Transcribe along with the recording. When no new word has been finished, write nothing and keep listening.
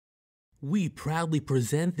We proudly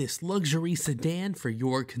present this luxury sedan for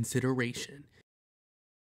your consideration.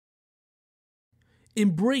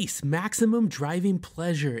 Embrace maximum driving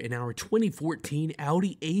pleasure in our 2014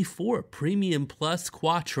 Audi A4 Premium Plus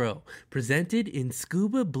Quattro, presented in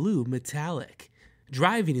Scuba Blue Metallic.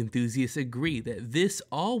 Driving enthusiasts agree that this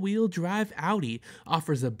all-wheel drive Audi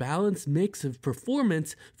offers a balanced mix of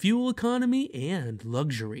performance, fuel economy, and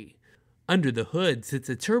luxury. Under the hood sits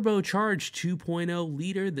a turbocharged 2.0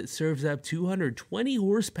 liter that serves up 220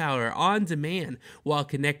 horsepower on demand while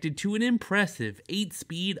connected to an impressive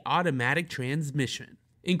 8-speed automatic transmission.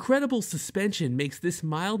 Incredible suspension makes this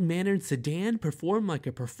mild-mannered sedan perform like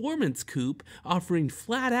a performance coupe, offering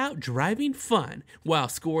flat-out driving fun while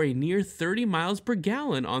scoring near 30 miles per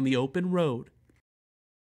gallon on the open road.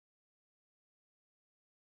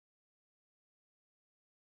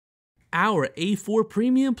 Our A4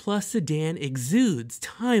 Premium Plus sedan exudes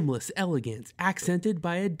timeless elegance, accented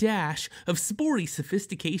by a dash of sporty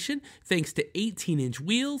sophistication thanks to 18-inch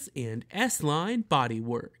wheels and S-line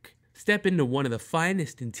bodywork. Step into one of the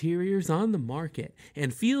finest interiors on the market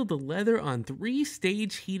and feel the leather on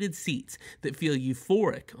 3-stage heated seats that feel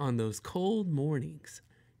euphoric on those cold mornings.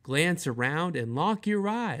 Glance around and lock your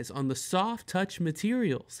eyes on the soft touch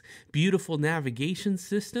materials, beautiful navigation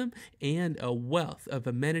system, and a wealth of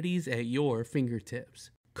amenities at your fingertips.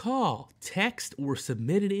 Call, text, or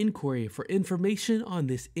submit an inquiry for information on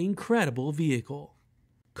this incredible vehicle.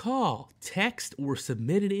 Call, text, or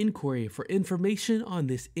submit an inquiry for information on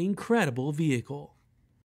this incredible vehicle.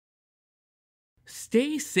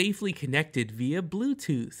 Stay safely connected via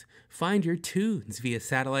Bluetooth. Find your tunes via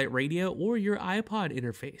satellite radio or your iPod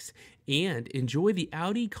interface, and enjoy the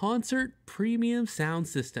Audi Concert Premium sound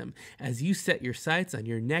system as you set your sights on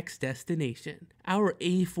your next destination. Our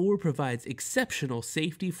A4 provides exceptional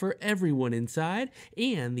safety for everyone inside,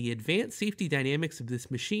 and the advanced safety dynamics of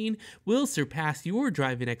this machine will surpass your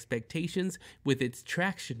driving expectations with its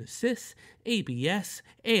traction assist, ABS,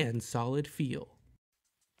 and solid feel.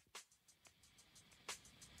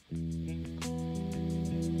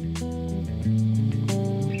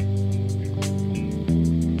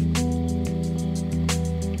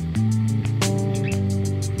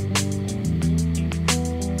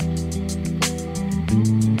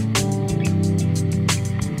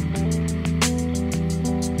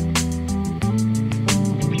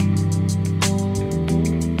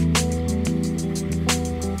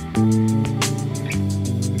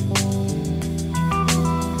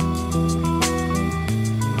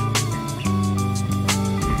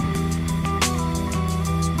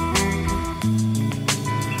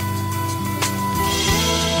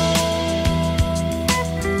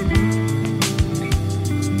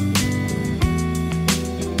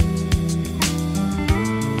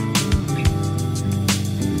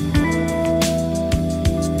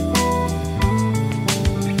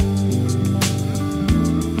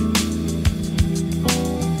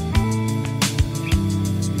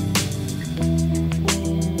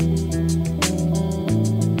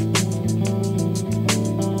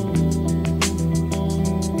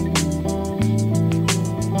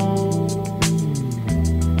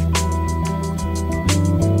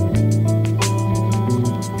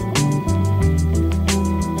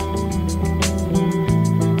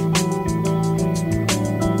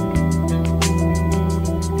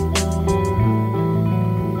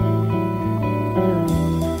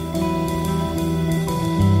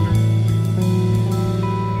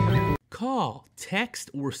 Call,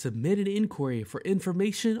 text, or submit an inquiry for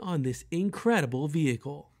information on this incredible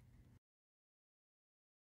vehicle.